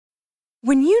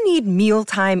When you need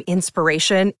mealtime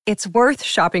inspiration, it's worth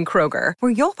shopping Kroger,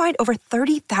 where you'll find over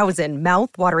 30,000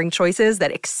 mouth-watering choices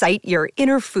that excite your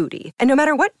inner foodie. And no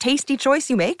matter what tasty choice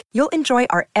you make, you'll enjoy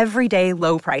our everyday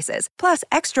low prices, plus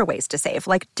extra ways to save,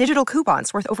 like digital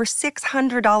coupons worth over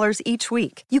 $600 each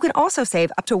week. You can also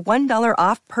save up to $1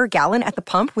 off per gallon at the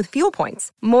pump with fuel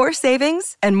points. More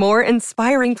savings and more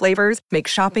inspiring flavors make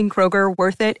shopping Kroger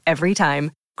worth it every time.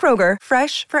 Kroger,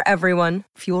 fresh for everyone.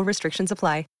 Fuel restrictions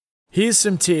apply. Here's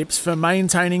some tips for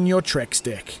maintaining your Trex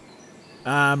deck.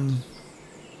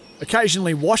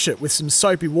 Occasionally wash it with some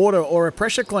soapy water or a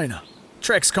pressure cleaner.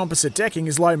 Trex composite decking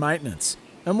is low maintenance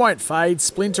and won't fade,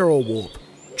 splinter or warp.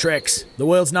 Trex, the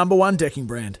world's #1 decking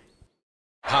brand.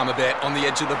 Palmerbet on the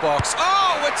edge of the box.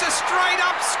 Oh, it's a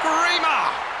straight-up screamer!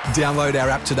 Download our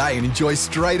app today and enjoy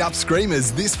straight-up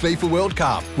screamers this FIFA World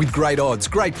Cup with great odds,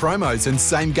 great promos and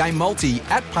same-game multi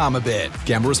at Palmerbet.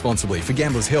 Gamble responsibly. For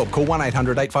Gamblers' Help, call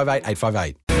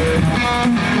 1-800-858-858.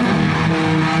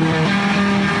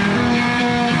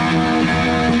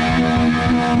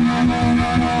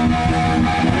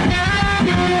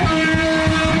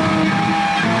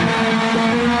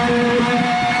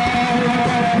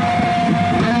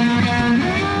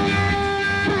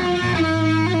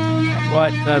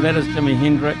 Right, that is Jimi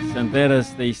Hendrix, and that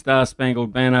is the Star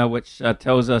Spangled Banner, which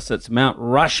tells us it's Mount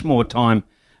Rushmore time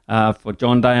for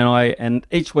John Day and I. And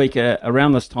each week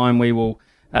around this time, we will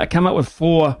come up with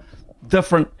 4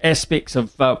 different aspects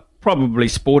of probably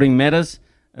sporting matters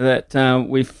that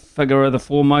we figure are the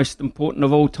 4 most important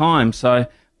of all time. So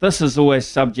this is always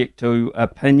subject to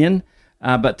opinion,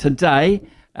 but today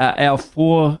our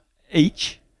 4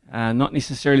 each, not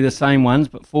necessarily the same ones,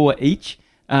 but 4 each,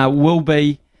 will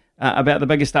be about the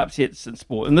biggest upsets in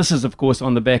sport. And this is, of course,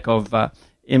 on the back of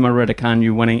Emma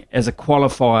Raducanu winning as a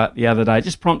qualifier the other day.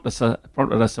 Just prompted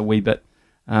us a wee bit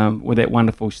with that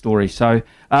wonderful story. So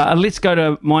let's go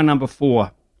to my number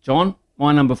 4. John,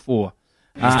 my number 4.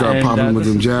 Start popping with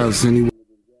them jabs anyway.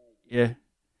 Yeah.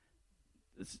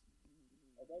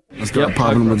 I started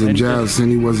popping with them jabs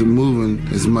and he wasn't moving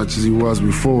as much as he was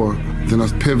before. Then I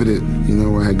pivoted,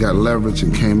 I had got leverage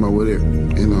and came up with it,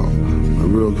 a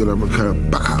real good uppercut.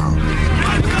 Bow.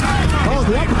 Oh,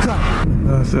 the uppercut.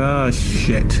 Oh,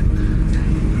 shit.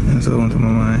 That's what went to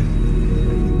my mind.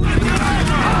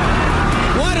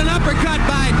 What an uppercut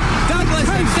by Douglas,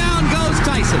 and down goes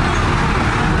Tyson.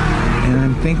 And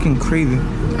I'm thinking crazy.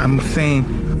 I'm saying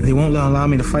they won't allow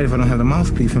me to fight if I don't have the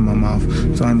mouthpiece in my mouth.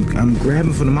 So I'm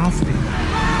grabbing for the mouthpiece.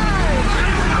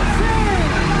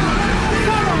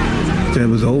 It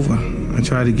was over. I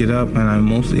tried to get up, and I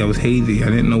was hazy. I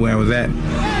didn't know where I was at.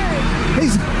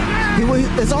 It's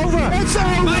over. It's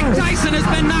over. Mike Tyson has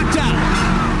been knocked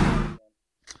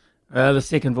out. The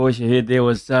second voice you heard there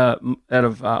was out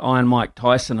of Iron Mike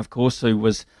Tyson, of course, who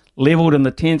was levelled in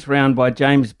the 10th round by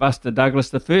James Buster Douglas.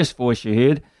 The first voice you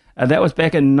heard, that was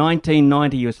back in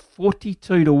 1990. He was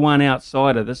 42-1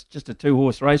 outsider. This is just a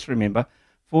 2-horse race, remember.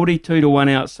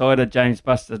 42-1 outsider, James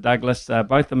Buster Douglas.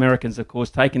 Both Americans, of course,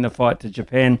 taking the fight to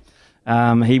Japan.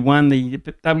 He won the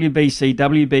WBC,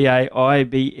 WBA,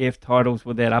 IBF titles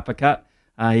with that uppercut.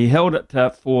 He held it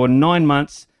for 9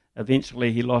 months.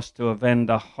 Eventually, he lost to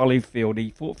Evander Holyfield.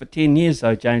 He fought for 10 years,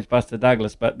 though, James Buster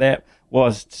Douglas, but that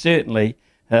was certainly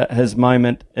his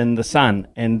moment in the sun,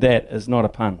 and that is not a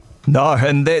pun. No,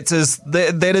 and that is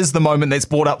the moment that's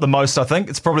brought up the most, I think.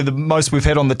 It's probably the most we've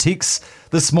had on the text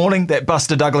this morning, that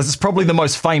Buster Douglas is probably the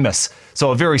most famous. So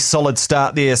a very solid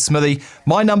start there, Smithy.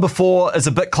 My number 4 is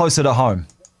a bit closer to home.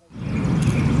 So 10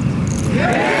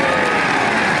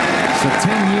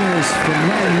 years from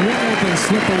letting one open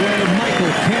slip away,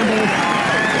 Michael Campbell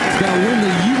is going to win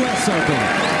the U.S. Open.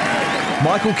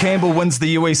 Michael Campbell wins the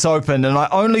US Open, and I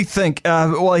only think,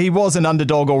 he was an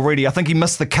underdog already. I think he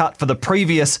missed the cut for the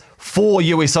previous 4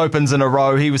 US Opens in a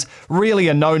row. He was really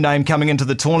a no-name coming into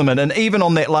the tournament, and even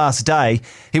on that last day,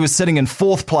 he was sitting in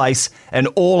 4th place, and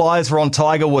all eyes were on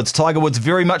Tiger Woods. Tiger Woods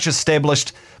very much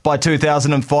established by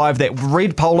 2005. That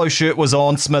red polo shirt was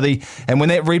on, Smithy, and when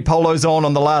that red polo's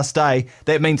on the last day,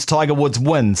 that means Tiger Woods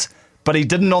wins. But he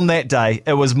didn't on that day.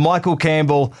 It was Michael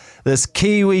Campbell, this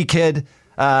Kiwi kid,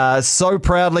 so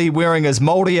proudly wearing his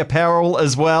Māori apparel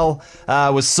as well,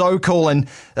 was so cool, and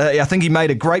I think he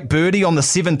made a great birdie on the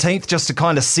 17th just to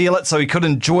kind of seal it so he could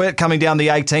enjoy it coming down the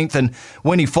 18th, and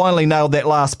when he finally nailed that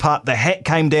last putt, the hat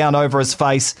came down over his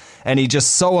face, and he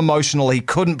just so emotional, he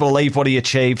couldn't believe what he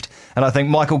achieved, and I think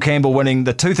Michael Campbell winning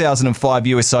the 2005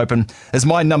 US Open is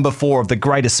my number 4 of the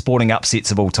greatest sporting upsets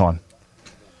of all time.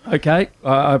 Okay,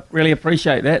 I really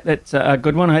appreciate that. That's a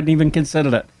good one. I hadn't even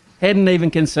considered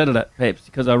it, perhaps,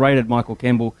 because I rated Michael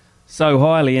Campbell so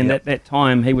highly, and at that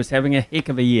time he was having a heck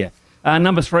of a year.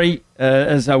 Number 3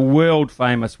 is a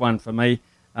world-famous one for me.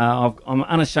 I'm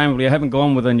unashamedly, I haven't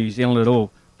gone with a New Zealand at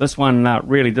all. This one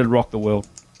really did rock the world.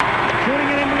 Shooting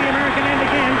it into the American end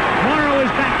again. Morrow is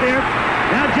back there.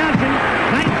 Now Johnson,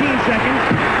 19 seconds.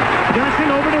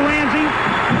 Johnson over to Ramsey.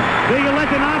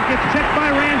 Leonov gets checked by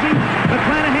Ramsey.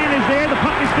 McClanahan is there. The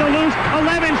puck is still loose.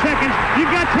 11 seconds.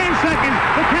 You've got 10 seconds.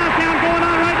 The countdown going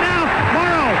on right now.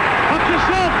 Morrow up to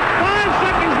Schultz. 5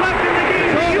 seconds left in the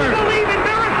game. Do you believe in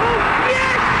miracles?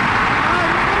 Yes!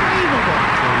 Unbelievable.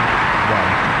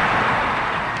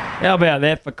 How about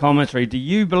that for commentary? Do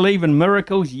you believe in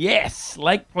miracles? Yes.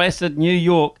 Lake Placid, New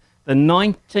York, the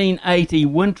 1980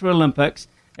 Winter Olympics,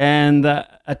 and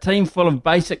a team full of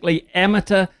basically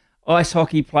amateur ice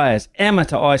hockey players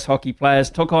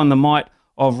took on the might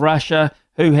of Russia,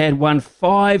 who had won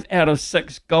 5 out of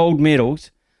 6 gold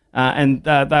medals, and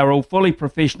they were all fully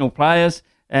professional players.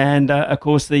 And, of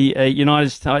course, the United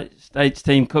States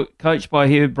team, coached by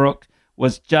Herb Brooks,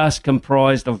 was just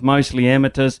comprised of mostly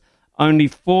amateurs, only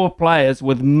 4 players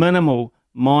with minimal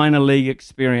minor league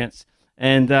experience.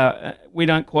 And we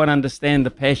don't quite understand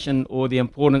the passion or the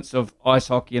importance of ice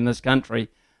hockey in this country.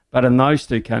 But in those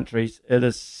 2 countries, it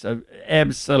is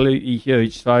absolutely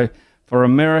huge. So for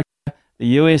America, the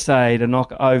USA to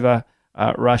knock over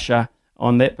Russia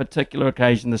on that particular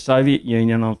occasion, the Soviet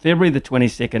Union, on February the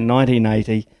 22nd,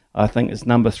 1980, I think is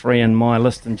number 3 in my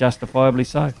list, and justifiably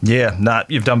so. Yeah,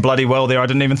 you've done bloody well there. I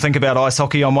didn't even think about ice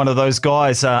hockey. I'm one of those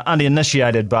guys,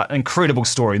 uninitiated, but incredible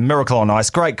story. Miracle on ice.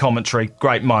 Great commentary.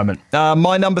 Great moment.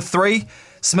 My number 3,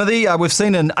 Smithy, we've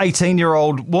seen an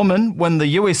 18-year-old woman win the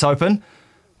US Open.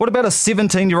 What about a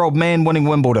 17-year-old man winning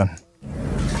Wimbledon?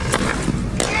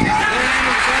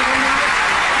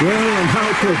 Well, and how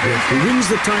appropriate. He wins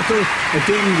the title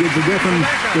again with the weapon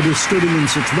that has stood him in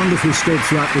such wonderful stead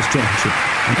throughout this championship.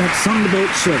 And that Thunderbolt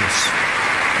service.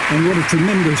 And what a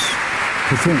tremendous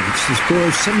performance. This boy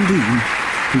of 17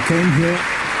 who came here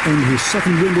in his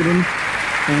second Wimbledon,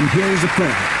 and here is a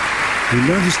player who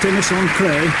learned his tennis on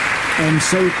clay and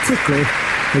so quickly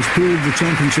has pulled the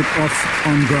championship off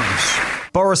on grass.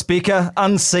 Boris Becker,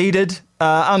 unseeded,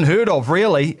 unheard of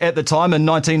really at the time in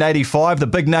 1985. The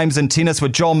big names in tennis were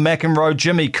John McEnroe,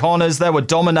 Jimmy Connors. They were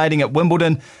dominating at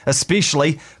Wimbledon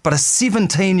especially. But a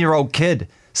 17-year-old kid,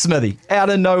 Smithy, out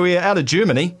of nowhere, out of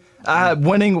Germany,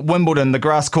 winning Wimbledon, the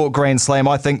grass court Grand Slam.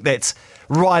 I think that's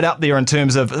right up there in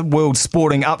terms of world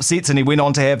sporting upsets, and he went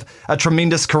on to have a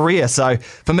tremendous career. So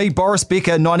for me, Boris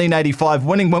Becker, 1985,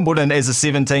 winning Wimbledon as a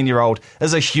 17-year-old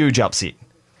is a huge upset.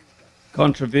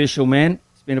 Controversial man.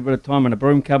 Spent a bit of time in a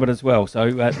broom cupboard as well.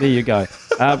 So there you go.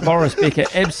 Boris Becker,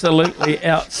 absolutely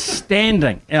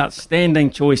outstanding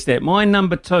choice there. My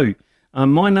number 2,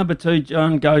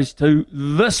 John, goes to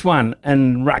this one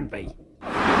in rugby.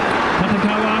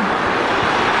 Papakawa.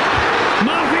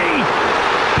 Murphy!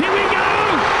 Here we go!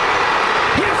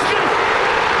 Hisketh!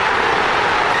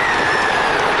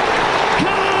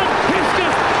 Carl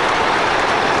Hisketh!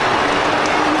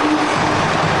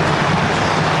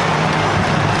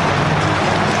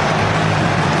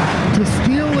 To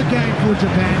steal the game for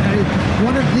Japan,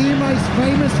 one of the most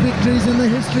famous victories in the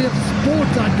history of sport,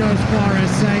 I'd go as far as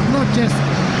saying, not just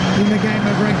in the game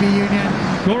of rugby union.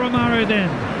 Goromaru then.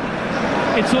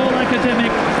 It's all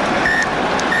academic.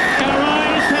 Our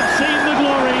eyes have seen the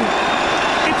glory.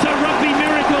 It's a rugby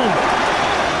miracle.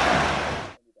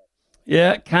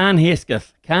 Yeah, Khan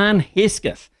Hesketh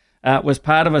was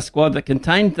part of a squad that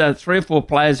contained 3 or 4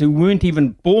 players who weren't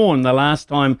even born the last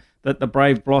time that the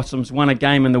Brave Blossoms won a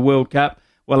game in the World Cup.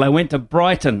 Well, they went to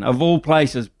Brighton, of all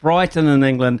places, Brighton in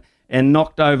England, and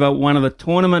knocked over one of the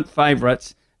tournament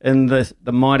favourites in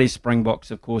the mighty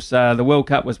Springboks, of course. The World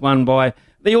Cup was won by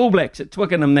the All Blacks at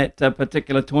Twickenham, that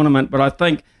particular tournament. But I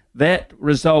think that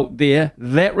result there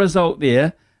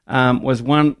was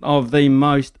one of the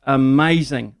most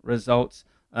amazing results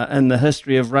in the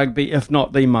history of rugby, if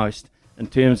not the most, in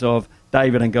terms of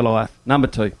David and Goliath. Number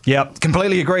 2. Yeah,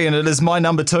 completely agree, and it is my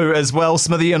number 2 as well,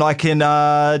 Smithy, and I can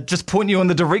just point you in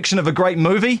the direction of a great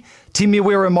movie.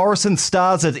 Temuera Morrison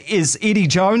stars as Eddie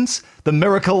Jones, The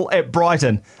Miracle at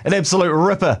Brighton. An absolute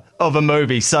ripper of a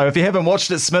movie. So if you haven't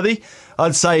watched it, Smithy,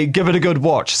 I'd say give it a good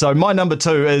watch. So my number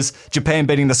 2 is Japan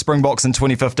beating the Springboks in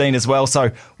 2015 as well.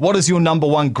 So what is your number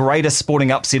 1 greatest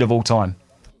sporting upset of all time?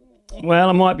 Well,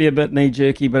 it might be a bit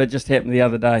knee-jerky, but it just happened the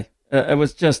other day. It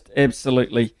was just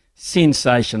absolutely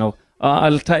sensational.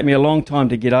 It'll take me a long time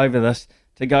to get over this,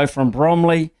 to go from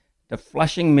Bromley to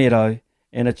Flushing Meadow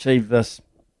and achieve this.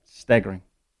 Staggering.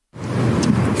 2 sets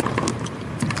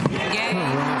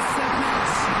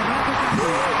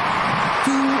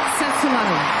to 1,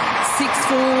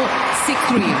 6-4,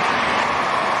 6-3.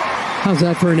 How's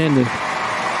that for an ending?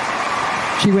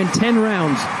 She went 10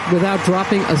 rounds without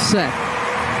dropping a set.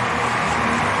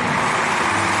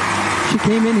 She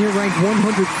came in here ranked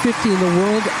 150 in the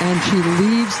world, and she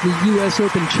leaves the U.S.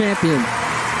 Open champion.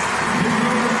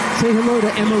 Say hello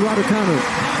to Emma Raducanu.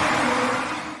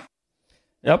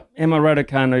 Yep, Emma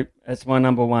Raducanu, that's my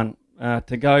number one.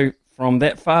 To go from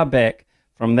that far back,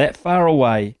 from that far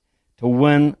away, to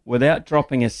win without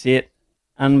dropping a set,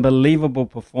 unbelievable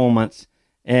performance,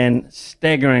 and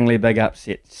staggeringly big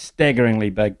upset. Staggeringly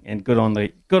big, and good on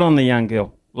the young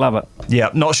girl. Love it. Yeah,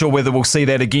 not sure whether we'll see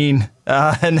that again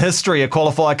in history, a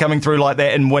qualifier coming through like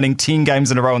that and winning 10 games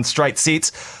in a row in straight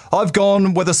sets. I've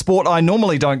gone with a sport I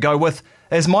normally don't go with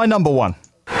as my number one.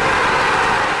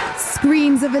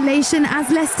 Screams of elation as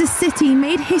Leicester City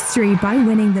made history by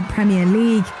winning the Premier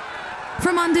League.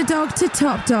 From underdog to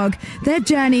top dog, their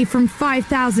journey from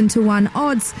 5,000 to 1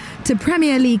 odds to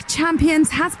Premier League champions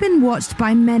has been watched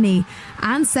by many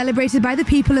and celebrated by the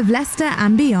people of Leicester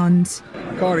and beyond.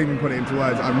 I can't even put it into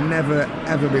words. I've never,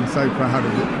 ever been so proud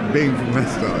of being from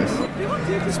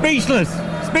Leicester. Speechless.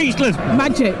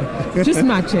 Magic. Just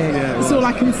magic. Yeah, That's all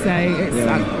I can say. It's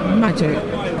magic.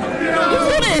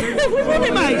 We won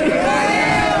it, mate.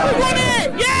 We won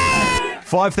it. Yeah!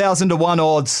 5,000 to 1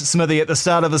 odds, Smithy, at the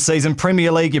start of the season.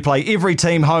 Premier League, you play every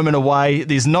team home and away.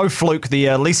 There's no fluke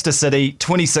there. Leicester City,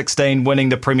 2016, winning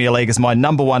the Premier League is my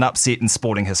number one upset in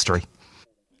sporting history.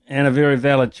 And a very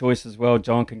valid choice as well,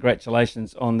 John.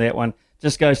 Congratulations on that one.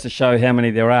 Just goes to show how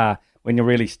many there are when you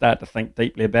really start to think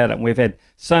deeply about it. And we've had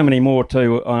so many more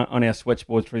too on our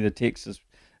switchboard through the texts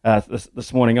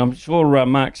this morning. I'm sure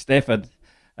Mark Stafford,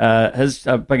 his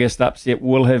biggest upset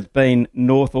will have been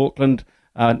North Auckland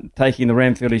taking the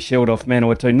Ranfurly Shield off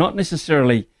Manawatu. Not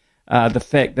necessarily the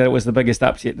fact that it was the biggest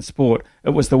upset in sport. It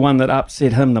was the one that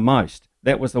upset him the most.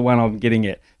 That was the one I'm getting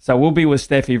at. So we'll be with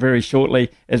Staffy very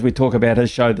shortly as we talk about his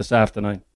show this afternoon.